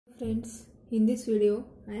Friends, in this video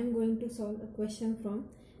I am going to solve a question from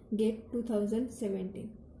GATE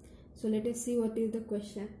 2017. So let us see what is the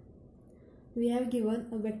question. We have given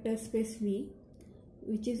a vector space V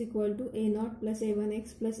which is equal to a0 plus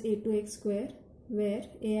a1x plus a2x square, where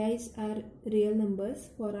ai's are real numbers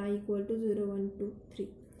for I equal to 0, 1,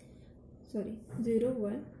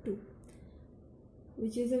 2,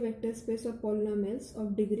 which is a vector space of polynomials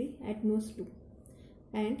of degree at most 2,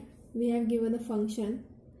 and we have given a function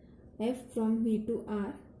f from V to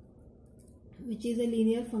R which is a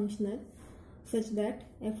linear functional such that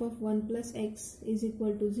f of 1 plus x is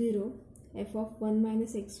equal to 0, f of 1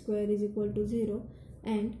 minus x square is equal to 0,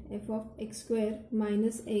 and f of x square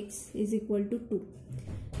minus x is equal to 2.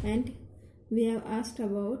 And we have asked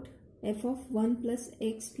about f of 1 plus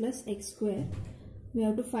x square. We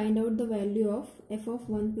have to find out the value of f of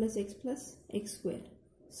 1 plus x square.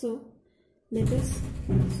 So let us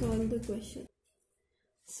solve the question.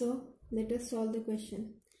 So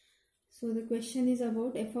the question is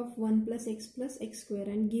about f of 1 plus x square,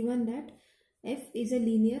 and given that f is a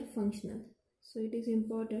linear functional, so it is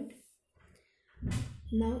important.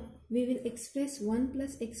 Now we will express 1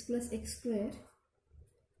 plus x square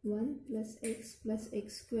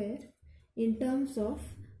in terms of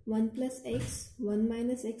 1 plus x, 1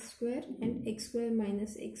 minus x square, and x square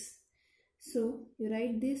minus x. So you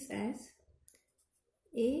write this as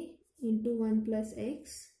a into 1 plus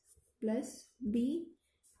x plus b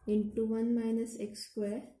into 1 minus x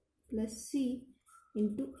square plus c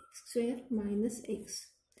into x square minus x,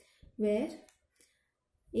 where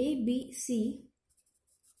b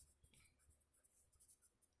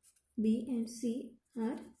and c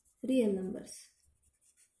are real numbers.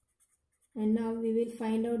 And now we will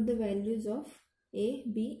find out the values of a,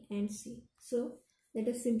 b and c. So let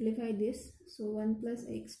us simplify this. So 1 plus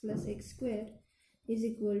x square is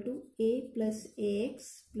equal to a plus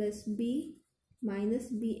ax plus b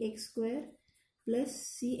minus bx square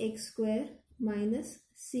plus cx square minus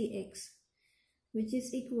cx, which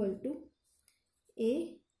is equal to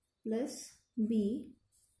a plus b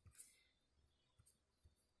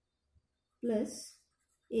plus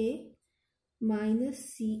a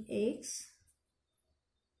minus cx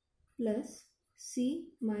plus c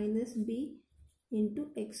minus b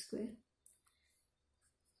into x square.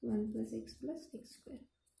 1 plus x square.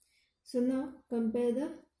 So now compare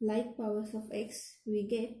the like powers of x we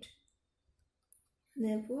get.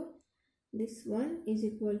 Therefore this one is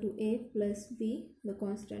equal to a plus b, the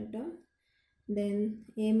constant term, then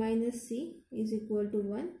a minus c is equal to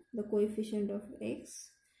 1, the coefficient of x,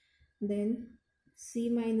 then c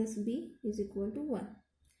minus b is equal to 1.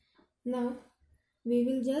 Now we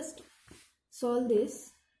will just solve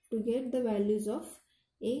this to get the values of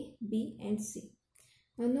a, b and c.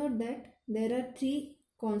 Now note that there are three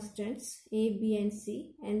constants a, b and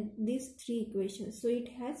c, and these three equations, so it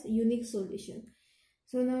has unique solution.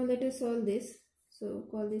 So now let us solve this. So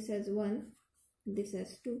call this as 1, this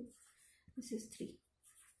as 2, this is 3.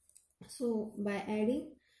 So by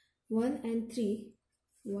adding 1 and 3,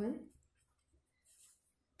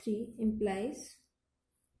 3 implies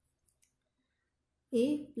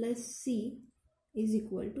a plus c is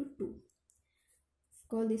equal to 2.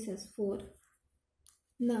 Call this as 4.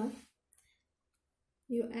 Now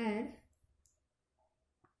you add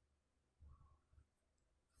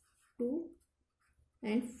 2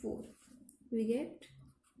 and 4. We get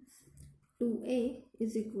 2a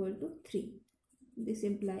is equal to 3. This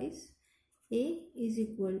implies a is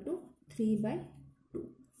equal to 3 by 2.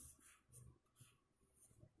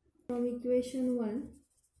 From equation 1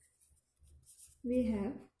 we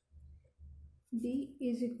have b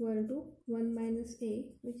is equal to 1 minus a,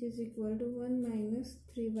 which is equal to 1 minus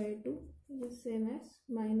 3 by 2, is the same as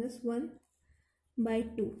minus 1 by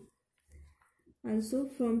 2. Also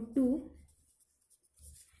from 2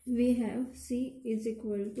 we have c is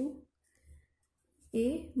equal to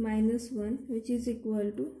a minus 1, which is equal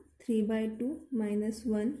to 3 by 2 minus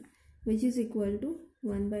 1, which is equal to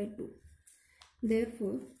 1 by 2.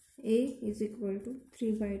 Therefore a is equal to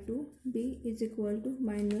 3 by 2, b is equal to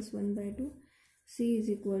minus 1 by 2, c is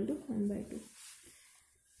equal to 1 by 2.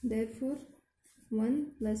 Therefore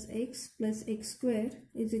 1 plus x square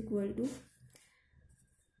is equal to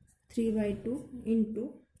 3 by 2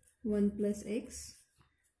 into 1 plus x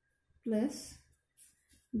plus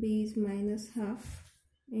b is minus half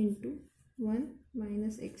into 1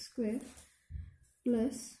 minus x square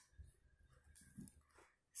plus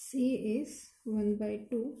c is 1 by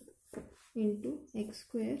 2 into x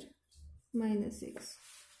square minus x.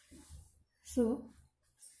 So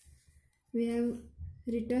we have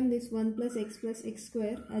written this 1 plus x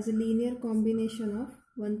square as a linear combination of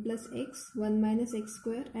 1 plus x, 1 minus x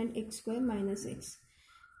square, and x square minus x.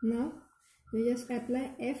 Now we just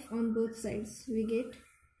apply f on both sides. We get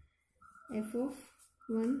f of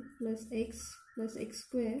 1 plus x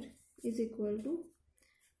square is equal to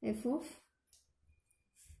f of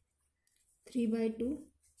 3 by 2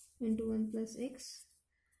 into 1 plus x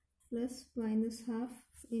plus minus half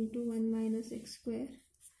into 1 minus x square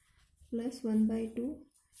plus 1 by 2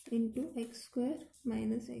 into x square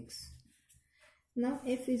minus x. Now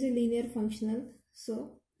f is a linear functional,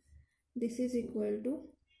 so this is equal to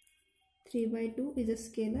 3 by 2 is a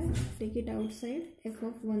scalar, take it outside, f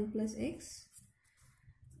of 1 plus x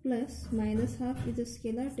plus minus half is a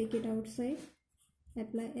scalar, take it outside,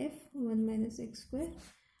 apply f 1 minus x square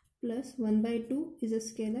plus 1 by 2 is a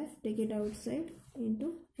scalar, take it outside,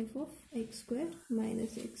 into f of x square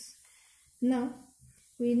minus x. Now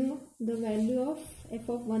we know the value of f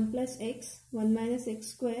of 1 plus x, 1 minus x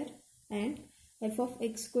square, and f of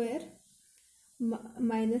x square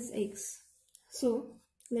minus x. So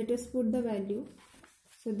let us put the value.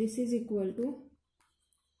 So this is equal to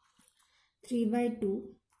 3 by 2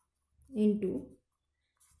 into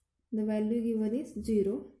the value given is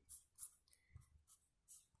 0,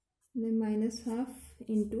 then minus half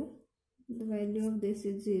into the value of this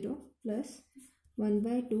is 0 plus 1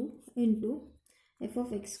 by 2 into f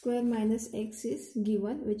of x square minus x is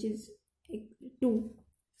given, which is 2.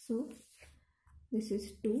 So this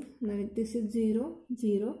is 2. Now this is 0,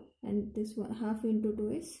 0, and this one half into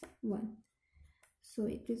 2 is 1. So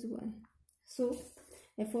it is 1. So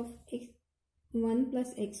f of x 1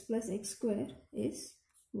 plus x square is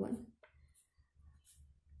 1.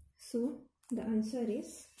 So the answer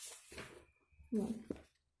is 1.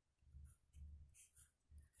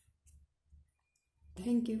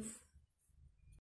 Thank you.